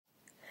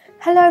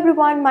Hello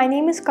everyone, my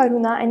name is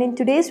Karuna and in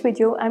today's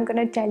video I'm going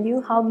to tell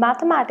you how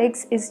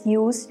mathematics is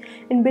used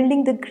in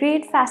building the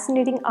great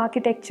fascinating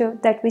architecture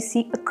that we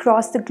see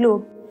across the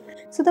globe.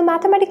 So the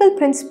mathematical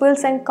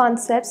principles and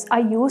concepts are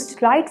used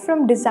right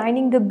from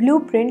designing the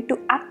blueprint to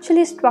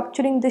actually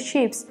structuring the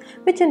shapes,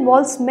 which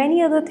involves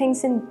many other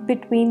things in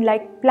between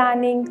like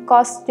planning,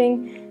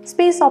 costing,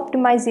 space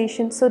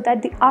optimization so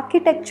that the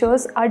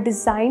architectures are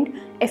designed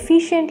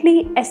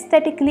efficiently,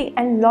 aesthetically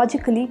and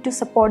logically to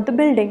support the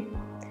building.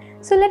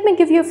 So let me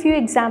give you a few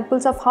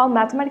examples of how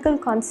mathematical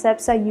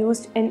concepts are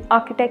used in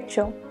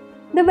architecture.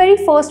 The very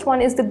first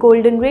one is the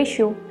golden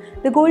ratio.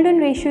 The golden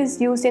ratio is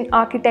used in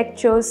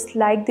architectures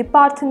like the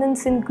Parthenon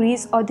in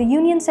Greece or the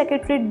Union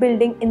Secretariat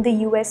building in the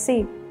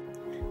USA.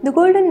 The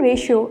golden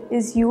ratio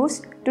is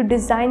used to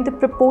design the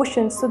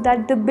proportions so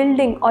that the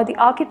building or the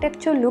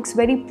architecture looks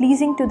very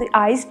pleasing to the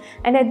eyes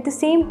and at the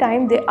same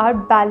time they are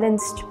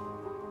balanced.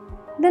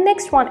 The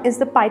next one is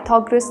the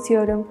Pythagoras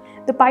theorem.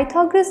 The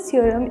Pythagoras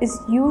theorem is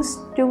used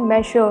to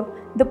measure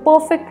the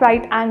perfect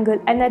right angle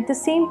and at the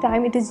same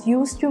time it is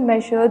used to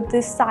measure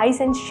the size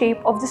and shape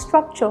of the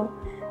structure.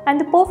 And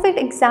the perfect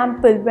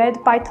example where the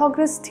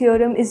Pythagoras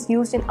theorem is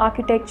used in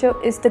architecture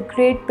is the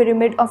Great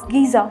Pyramid of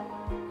Giza.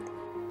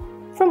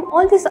 From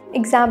all these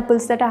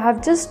examples that I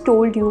have just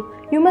told you,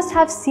 you must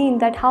have seen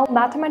that how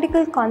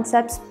mathematical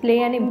concepts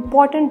play an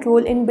important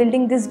role in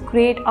building these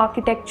great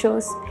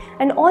architectures.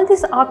 And all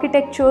these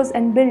architectures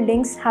and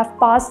buildings have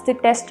passed the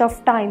test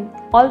of time,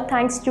 all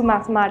thanks to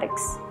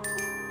mathematics.